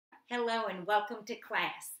Hello and welcome to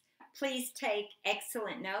class. Please take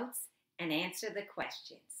excellent notes and answer the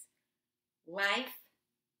questions. Life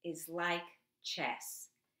is like chess.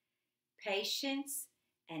 Patience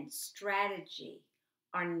and strategy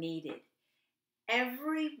are needed.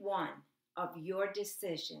 Every one of your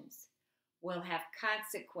decisions will have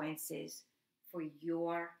consequences for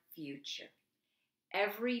your future.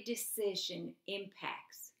 Every decision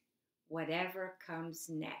impacts whatever comes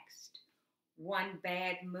next. One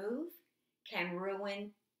bad move can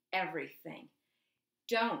ruin everything.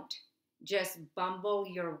 Don't just bumble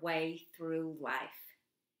your way through life.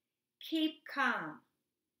 Keep calm.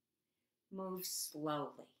 Move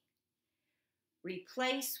slowly.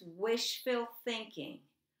 Replace wishful thinking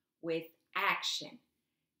with action.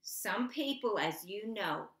 Some people, as you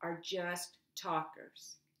know, are just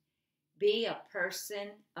talkers. Be a person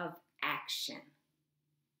of action.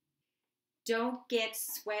 Don't get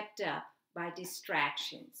swept up by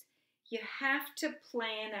distractions. You have to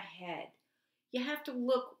plan ahead. You have to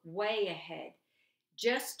look way ahead.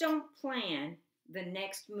 Just don't plan the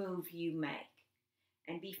next move you make.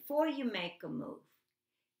 And before you make a move,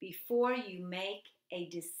 before you make a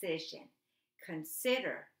decision,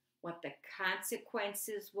 consider what the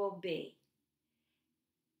consequences will be.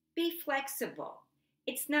 Be flexible.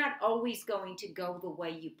 It's not always going to go the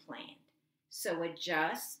way you planned. So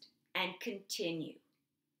adjust and continue.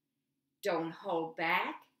 Don't hold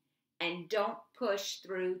back and don't push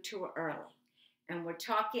through too early. And we're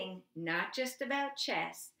talking not just about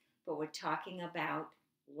chess, but we're talking about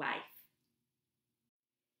life.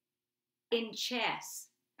 In chess,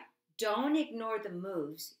 don't ignore the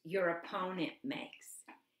moves your opponent makes.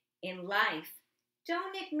 In life,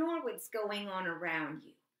 don't ignore what's going on around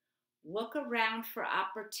you. Look around for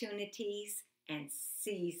opportunities and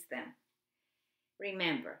seize them.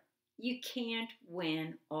 Remember, you can't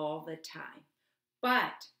win all the time,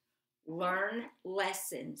 but learn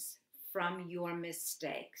lessons from your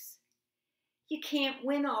mistakes. You can't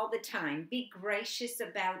win all the time. Be gracious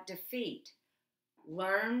about defeat.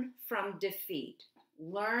 Learn from defeat.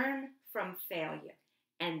 Learn from failure,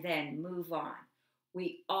 and then move on.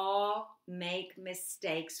 We all make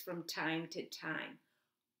mistakes from time to time,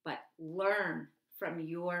 but learn from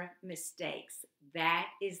your mistakes. That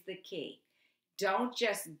is the key. Don't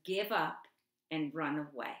just give up and run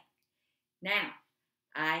away. Now,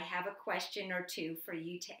 I have a question or two for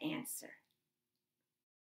you to answer.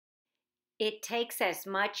 It takes as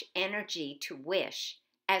much energy to wish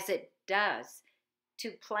as it does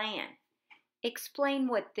to plan. Explain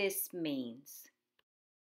what this means.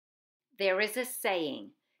 There is a saying,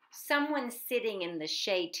 someone's sitting in the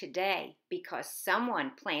shade today because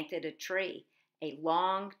someone planted a tree a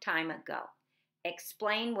long time ago.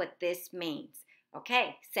 Explain what this means.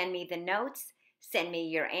 Okay, send me the notes, send me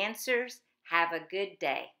your answers. Have a good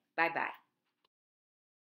day. Bye-bye.